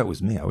that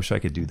was me. I wish I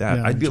could do that.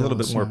 Yeah, I'd be jealous, a little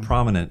bit more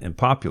prominent and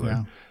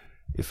popular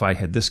if I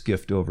had this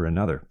gift over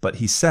another. But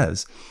he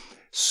says,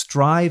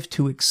 strive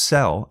to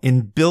excel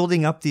in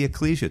building up the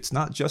ecclesia. It's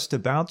not just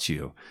about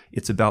you.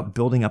 It's about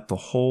building up the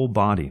whole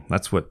body.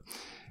 That's what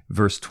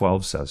verse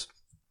 12 says.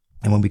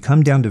 And when we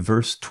come down to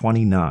verse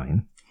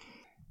 29,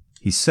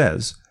 he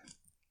says,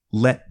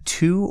 let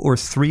 2 or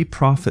 3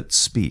 prophets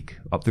speak.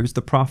 Oh, there's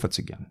the prophets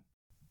again.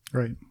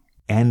 Right.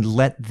 And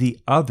let the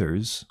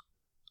others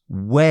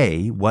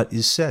weigh what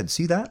is said.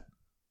 See that?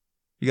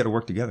 You got to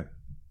work together.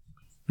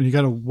 But you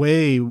got to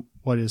weigh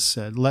what is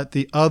said. Let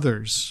the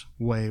others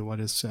weigh what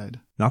is said.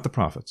 Not the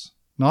prophets.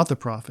 Not the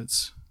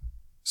prophets.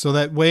 So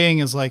that weighing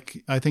is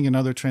like, I think in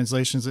other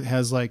translations, it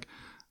has like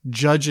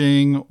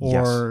judging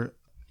or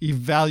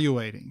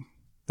evaluating.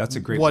 That's a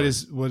great word.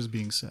 word. What is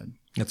being said.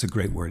 That's a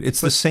great word.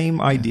 It's the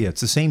same idea. It's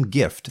the same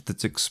gift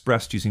that's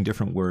expressed using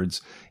different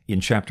words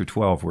in chapter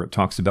 12, where it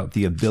talks about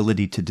the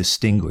ability to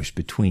distinguish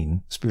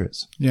between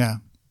spirits. Yeah.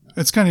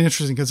 It's kind of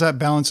interesting because that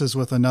balances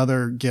with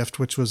another gift,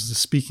 which was the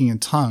speaking in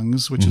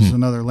tongues, which is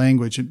another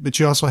language. But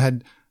you also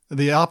had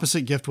the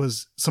opposite gift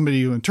was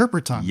somebody who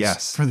interpret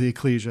tongues for the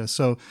ecclesia.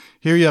 So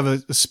here you have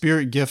a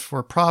spirit gift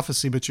for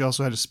prophecy, but you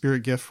also had a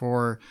spirit gift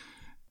for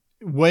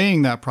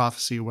weighing that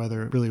prophecy,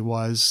 whether it really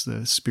was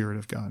the Spirit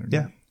of God or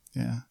not.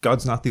 Yeah.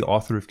 God's not the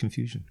author of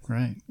confusion.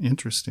 Right.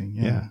 Interesting.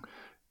 Yeah.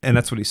 And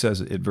that's what he says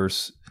at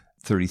verse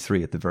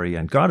 33 at the very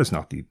end. God is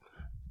not the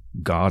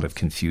God of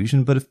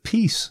confusion, but of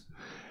peace.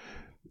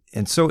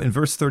 And so in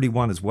verse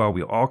 31 as well,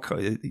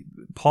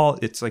 Paul,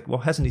 it's like, well,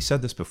 hasn't he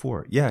said this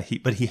before? Yeah,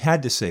 but he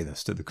had to say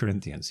this to the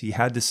Corinthians. He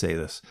had to say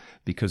this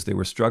because they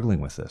were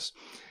struggling with this.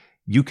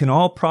 You can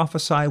all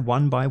prophesy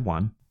one by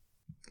one,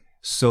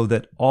 so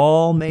that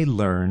all may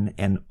learn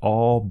and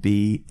all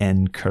be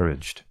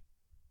encouraged.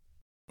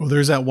 Well,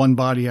 there's that one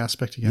body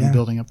aspect again,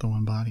 building up the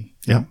one body.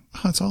 Yeah.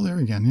 Oh, it's all there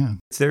again, yeah.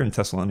 It's there in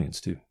Thessalonians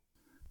too.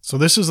 So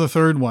this is the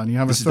third one. You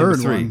have this a third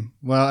is number 3. one.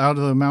 Well, out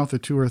of the mouth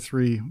of 2 or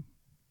 3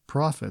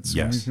 prophets.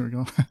 Yes. Here we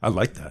go. I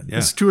like that. Yeah.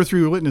 It's 2 or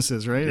 3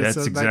 witnesses, right? That's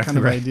it's exactly that kind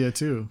of right. idea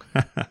too.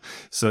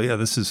 So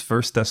this is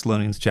 1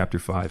 Thessalonians chapter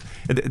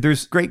 5.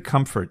 There's great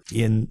comfort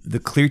in the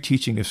clear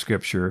teaching of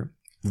Scripture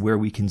where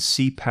we can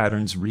see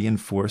patterns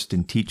reinforced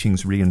and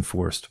teachings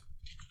reinforced.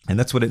 And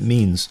that's what it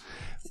means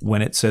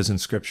when it says in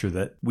Scripture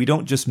that we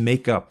don't just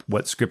make up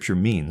what Scripture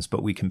means,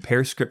 but we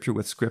compare Scripture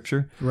with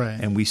Scripture. Right.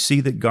 And we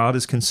see that God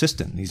is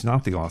consistent. He's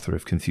not the author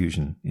of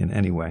confusion in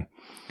any way.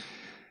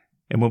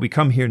 And when we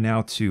come here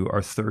now to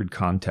our third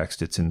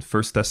context, it's in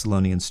 1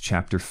 Thessalonians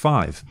chapter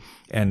 5.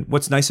 And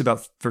what's nice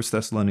about 1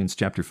 Thessalonians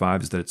chapter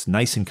 5 is that it's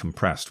nice and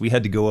compressed. We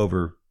had to go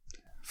over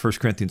 1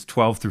 Corinthians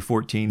 12 through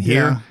 14.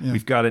 Here,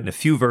 we've got it in a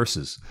few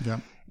verses.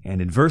 Yeah.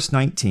 And in verse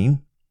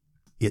 19,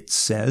 it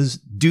says,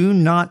 do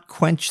not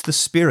quench the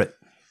Spirit.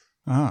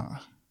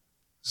 Ah.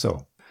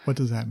 So What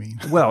does that mean?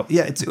 Well,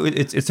 yeah,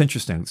 it's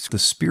interesting. The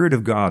Spirit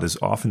of God is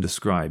often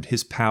described,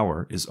 his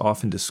power is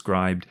often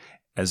described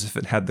as if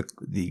it had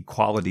the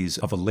qualities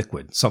of a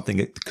liquid, something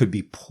that could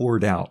be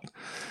poured out.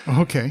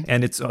 Okay.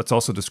 And it's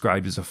also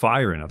described as a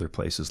fire in other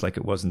places, like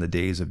it was in the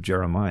days of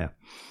Jeremiah.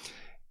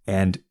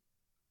 And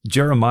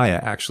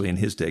Jeremiah, actually, in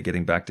his day,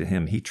 getting back to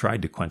him, he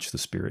tried to quench the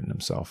Spirit in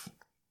himself.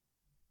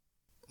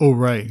 Oh,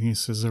 right. He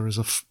says there was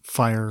a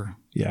fire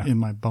Yeah. in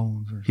my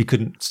bones. He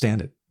couldn't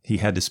stand it. He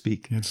had to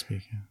speak. He had to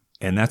speak, yeah.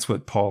 And that's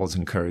what Paul is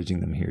encouraging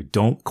them here.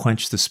 Don't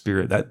quench the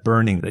Spirit, that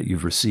burning that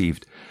you've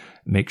received.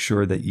 Make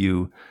sure that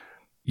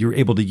you're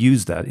able to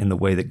use that in the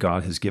way that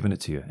God has given it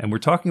to you. And we're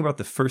talking about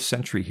the first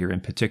century here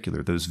in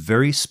particular, those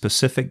very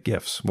specific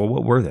gifts. Well,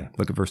 what were they?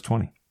 Look at verse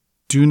 20.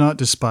 Do not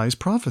despise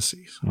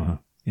prophecies. Uh-huh.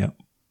 Yep.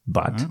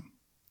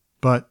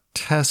 But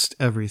test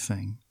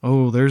everything.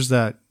 Oh, there's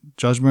that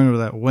judgment or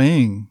that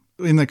weighing.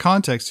 In the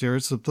context here,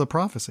 it's the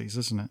prophecies,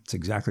 isn't it? That's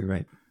exactly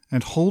right.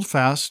 And hold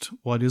fast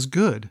what is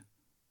good.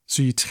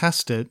 So you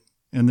test it,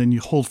 and then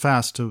you hold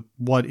fast to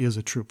what is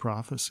a true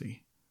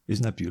prophecy.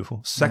 Isn't that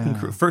beautiful? 1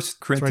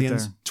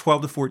 Corinthians right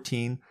 12 to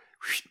 14,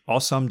 all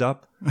summed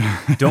up.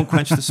 Don't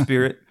quench the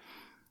Spirit.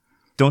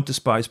 Don't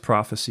despise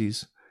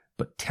prophecies,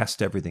 but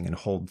test everything and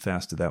hold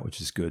fast to that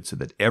which is good so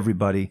that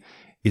everybody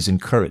is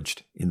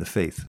encouraged in the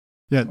faith.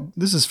 Yeah,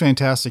 this is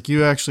fantastic.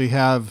 You actually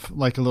have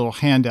like a little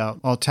handout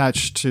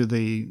attached to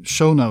the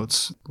show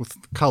notes with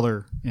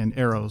color and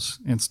arrows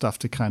and stuff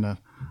to kind of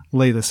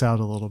lay this out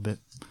a little bit.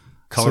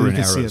 Color and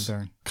arrows. See it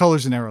there.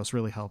 Colors and arrows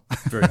really help.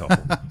 Very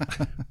helpful.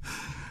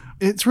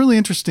 It's really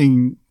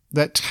interesting,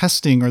 that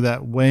testing or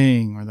that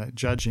weighing or that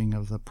judging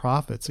of the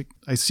prophets.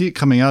 I see it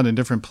coming out in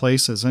different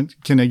places. And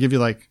can I give you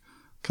like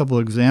a couple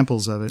of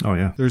examples of it? Oh,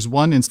 yeah. There's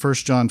one in 1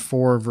 John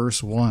 4,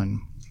 verse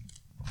 1.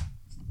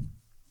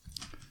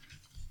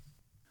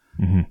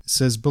 Mm-hmm. It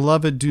says,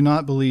 "Beloved, do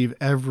not believe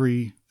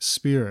every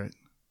spirit."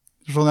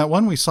 From that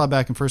one we saw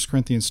back in 1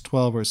 Corinthians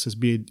 12 where it says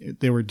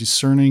they were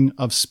discerning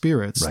of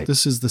spirits. Right.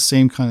 This is the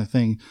same kind of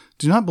thing.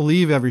 Do not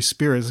believe every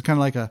spirit. It's kind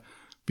of like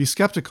be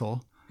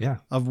skeptical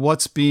of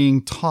what's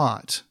being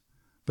taught.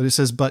 But it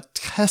says, but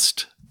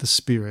test the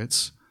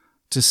spirits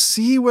to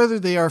see whether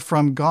they are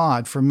from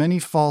God, for many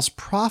false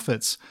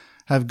prophets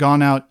have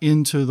gone out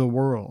into the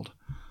world.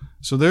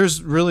 So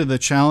there's really the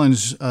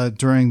challenge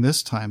during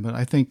this time. But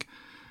I think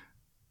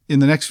in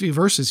the next few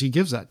verses, he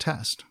gives that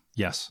test.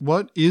 Yes.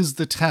 What is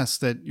the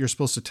test that you're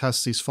supposed to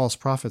test these false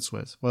prophets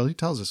with? Well, he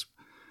tells us,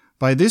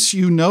 by this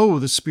you know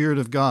the Spirit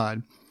of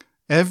God.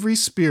 Every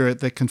spirit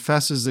that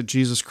confesses that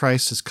Jesus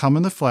Christ has come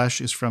in the flesh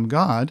is from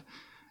God,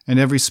 and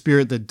every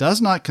spirit that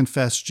does not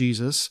confess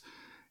Jesus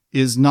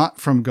is not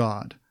from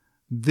God.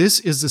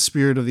 This is the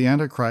spirit of the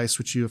Antichrist,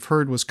 which you have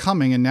heard was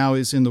coming and now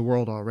is in the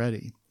world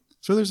already.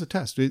 So there's a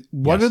test.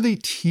 What are they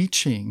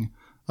teaching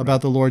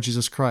about the Lord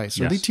Jesus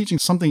Christ? Are they teaching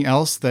something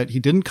else that he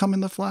didn't come in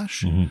the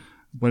flesh? Mm-hmm.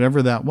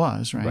 Whatever that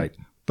was, right?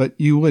 But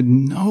you would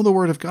know the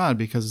Word of God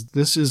because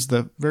this is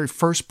the very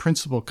first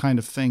principle kind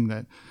of thing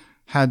that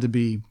had to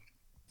be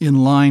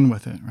in line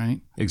with it,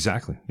 right?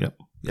 Exactly. Yep.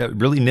 Yeah, it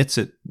really knits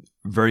it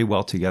very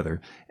well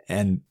together.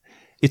 And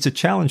it's a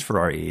challenge for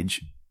our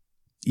age,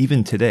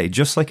 even today,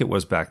 just like it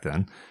was back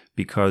then,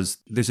 because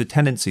there's a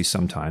tendency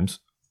sometimes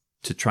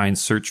to try and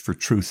search for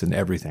truth in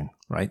everything,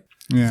 right?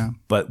 Yeah.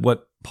 But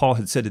what Paul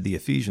had said to the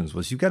Ephesians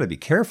was, you've got to be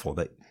careful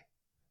that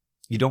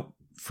you don't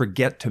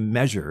forget to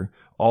measure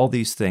all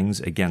these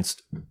things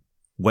against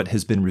what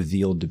has been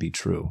revealed to be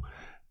true,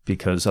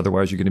 because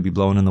otherwise you're going to be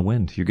blowing in the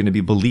wind. You're going to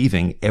be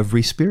believing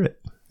every spirit.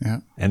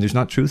 Yeah. And there's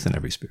not truth in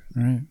every spirit.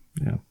 Right.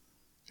 Yeah.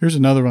 Here's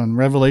another one,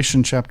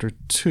 Revelation chapter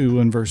 2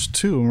 and verse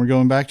 2. And we're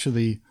going back to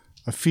the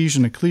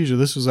Ephesian ecclesia.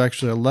 This was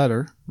actually a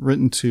letter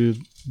written to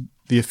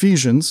the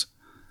Ephesians.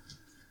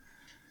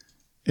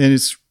 And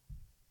it's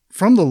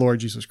from the Lord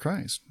Jesus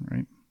Christ,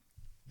 right?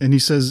 And he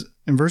says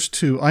in verse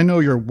 2, I know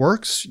your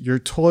works, your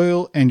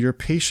toil, and your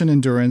patient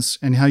endurance,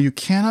 and how you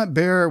cannot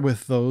bear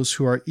with those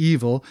who are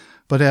evil,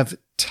 but have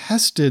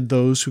tested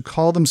those who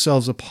call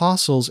themselves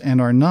apostles and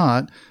are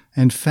not,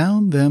 and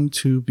found them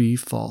to be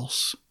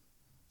false.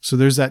 So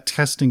there's that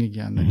testing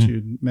again that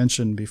you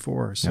mentioned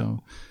before. So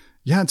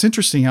yeah, it's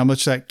interesting how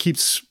much that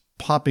keeps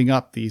popping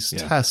up, these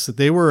tests that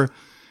they were,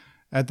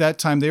 at that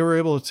time, they were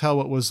able to tell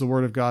what was the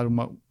Word of God and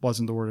what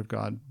wasn't the Word of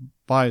God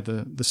by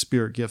the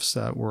Spirit gifts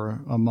that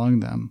were among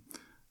them.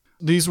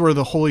 These were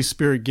the Holy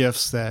Spirit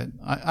gifts that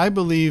I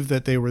believe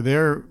that they were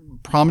there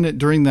prominent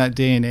during that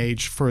day and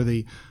age for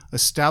the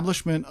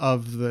establishment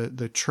of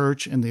the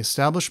church and the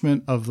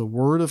establishment of the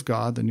Word of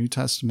God, the New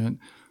Testament,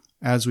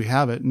 as we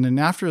have it. And then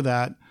after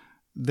that,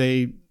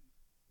 they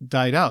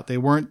died out. They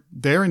weren't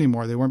there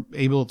anymore. They weren't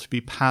able to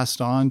be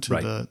passed on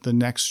to the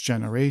next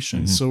generation.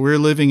 Mm-hmm. So we're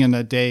living in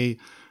a day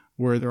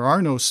where there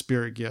are no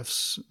spirit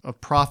gifts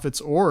of prophets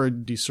or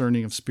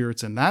discerning of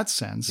spirits in that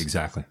sense.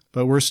 Exactly.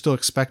 But we're still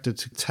expected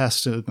to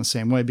test it in the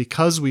same way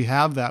because we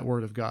have that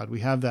Word of God.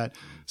 We have that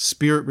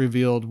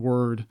Spirit-revealed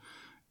Word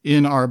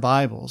in our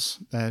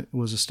Bibles that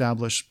was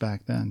established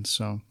back then.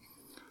 So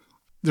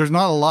there's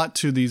not a lot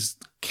to these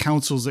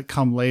councils that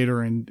come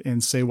later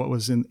and say what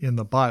was in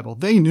the Bible.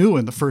 They knew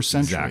in the first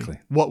century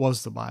what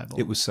was the Bible.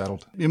 It was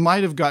settled. It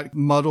might have got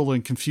muddled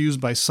and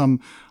confused by some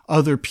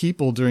other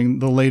people during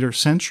the later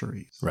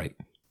centuries. Right.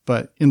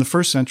 But in the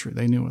first century,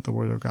 they knew what the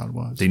Word of God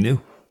was. They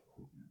knew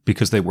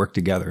because they worked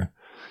together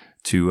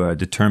to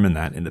determine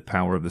that in the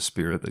power of the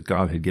Spirit that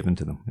God had given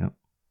to them. Yep.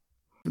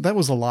 That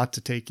was a lot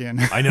to take in.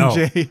 I know.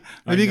 Jay,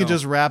 maybe you could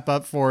just wrap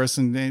up for us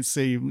and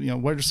say,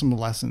 what are some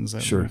lessons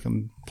that we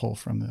can pull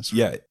from this?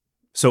 Yeah.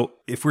 So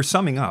if we're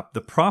summing up,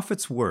 the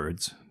prophets'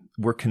 words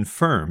were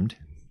confirmed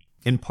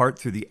in part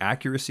through the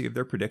accuracy of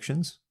their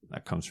predictions.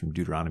 That comes from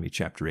Deuteronomy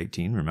chapter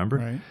 18, remember?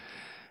 Right.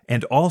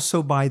 And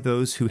also by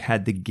those who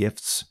had the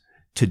gifts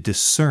to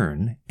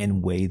discern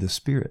and weigh the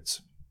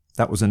spirits.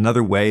 That was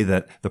another way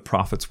that the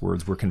prophets'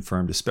 words were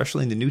confirmed,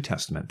 especially in the New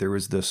Testament. There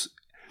was this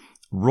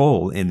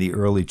role in the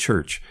early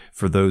church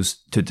for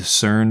those to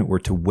discern or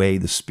to weigh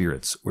the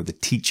spirits or the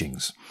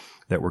teachings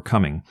that were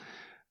coming,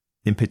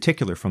 in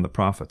particular from the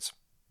prophets.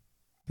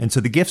 And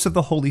so the gifts of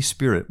the Holy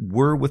Spirit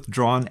were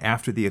withdrawn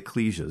after the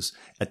ecclesias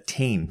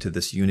attained to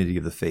this unity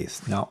of the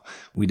faith. Now,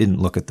 we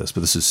didn't look at this, but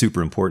this is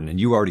super important, and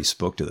you already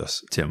spoke to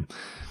this, Tim.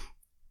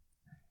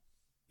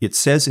 It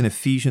says in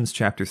Ephesians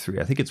chapter 3,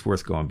 I think it's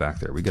worth going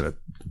back there. We got to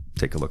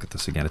take a look at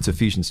this again. It's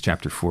Ephesians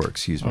chapter 4,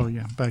 excuse me. Oh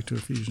yeah, back to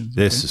Ephesians.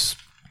 This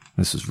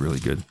is really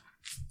good.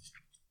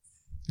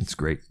 It's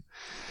great.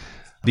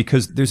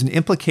 Because there's an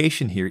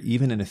implication here,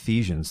 even in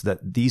Ephesians,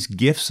 that these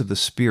gifts of the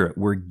Spirit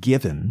were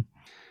given,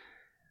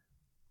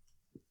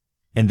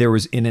 and there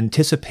was an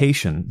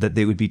anticipation that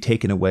they would be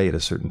taken away at a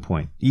certain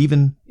point.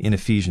 Even in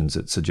Ephesians,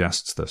 it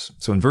suggests this.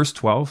 So in verse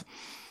 12,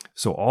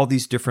 so all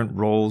these different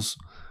roles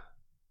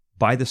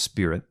by the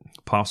Spirit,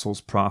 apostles,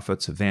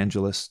 prophets,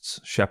 evangelists,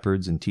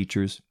 shepherds, and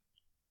teachers,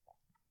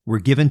 were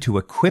given to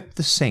equip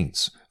the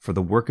saints for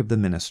the work of the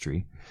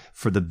ministry,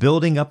 for the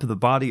building up of the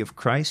body of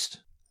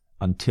Christ,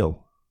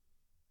 until.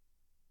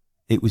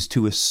 It was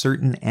to a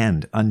certain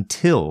end,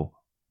 until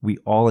we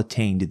all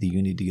attained to the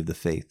unity of the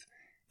faith.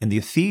 And the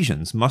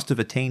Ephesians must have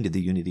attained to the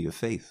unity of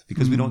faith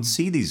because we don't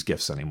see these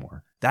gifts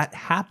anymore. That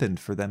happened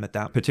for them at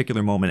that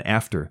particular moment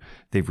after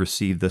they've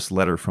received this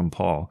letter from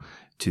Paul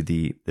to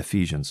the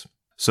Ephesians.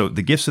 So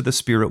the gifts of the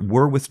Spirit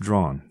were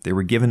withdrawn. They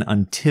were given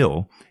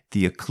until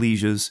the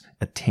ecclesias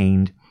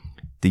attained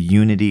the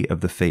unity of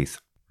the faith.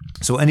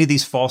 So any of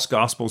these false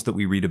gospels that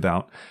we read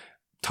about,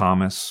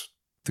 Thomas,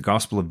 the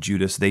Gospel of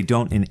Judas, they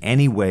don't in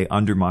any way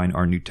undermine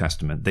our New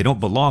Testament. They don't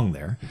belong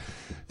there.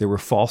 They were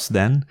false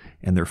then,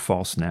 and they're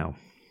false now.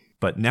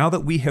 But now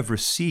that we have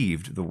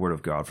received the Word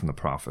of God from the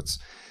prophets,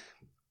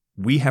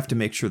 we have to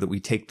make sure that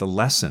we take the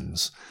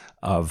lessons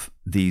of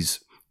these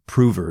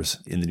provers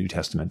in the New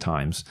Testament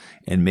times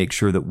and make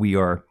sure that we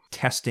are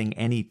testing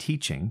any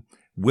teaching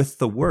with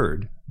the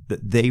Word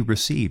that they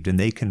received and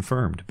they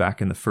confirmed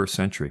back in the first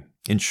century.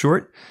 In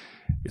short,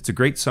 it's a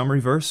great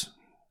summary verse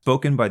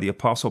spoken by the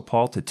Apostle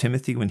Paul to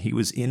Timothy when he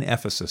was in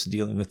Ephesus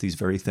dealing with these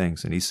very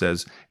things. And he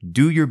says,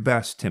 "Do your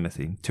best,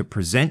 Timothy, to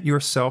present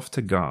yourself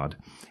to God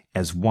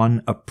as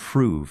one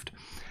approved,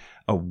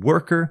 a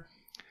worker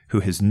who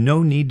has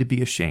no need to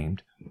be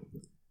ashamed,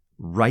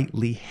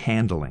 rightly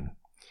handling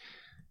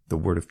the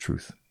word of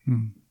truth."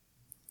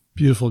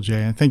 Beautiful,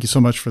 Jay. And thank you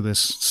so much for this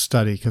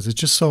study because it's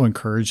just so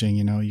encouraging.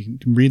 You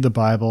can read the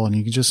Bible and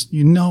you can just,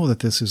 that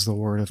this is the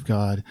Word of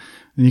God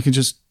and you can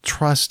just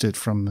trust it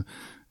from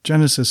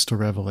Genesis to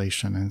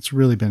Revelation. And it's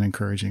really been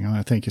encouraging. I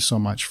want to thank you so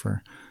much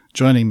for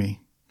joining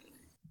me.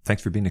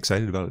 Thanks for being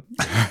excited about it.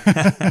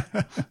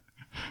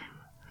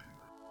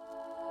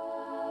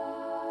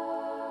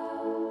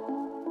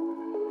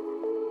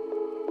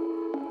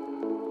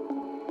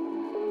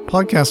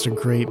 Podcasts are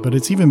great, but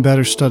it's even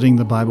better studying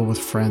the Bible with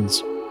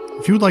friends.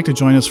 If you would like to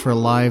join us for a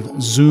live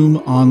Zoom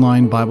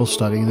online Bible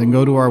study, then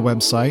go to our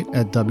website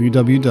at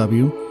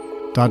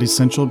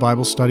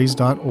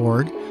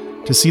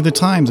www.essentialbiblestudies.org to see the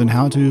times and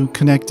how to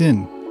connect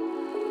in.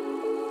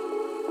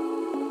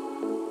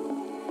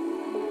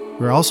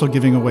 We're also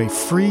giving away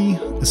free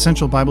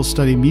Essential Bible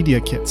Study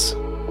media kits.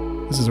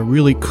 This is a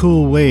really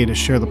cool way to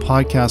share the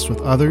podcast with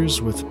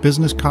others with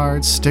business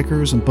cards,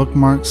 stickers, and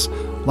bookmarks,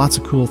 lots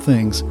of cool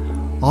things.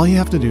 All you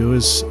have to do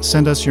is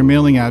send us your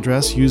mailing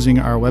address using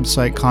our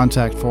website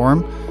contact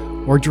form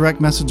or direct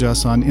message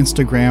us on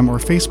Instagram or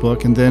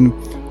Facebook and then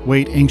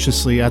wait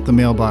anxiously at the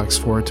mailbox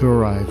for it to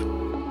arrive.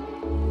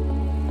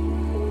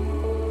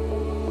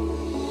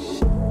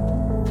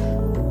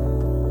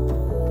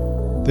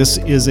 This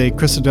is a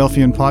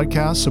Christadelphian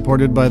podcast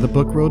supported by the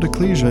Book Road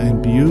Ecclesia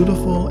in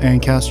beautiful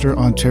Ancaster,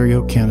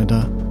 Ontario,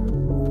 Canada.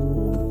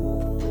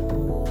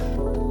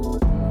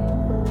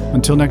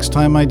 Until next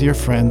time, my dear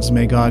friends,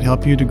 may God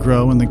help you to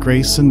grow in the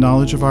grace and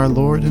knowledge of our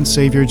Lord and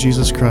Savior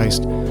Jesus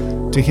Christ.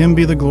 To him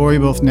be the glory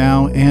both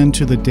now and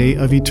to the day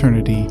of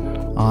eternity.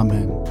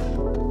 Amen.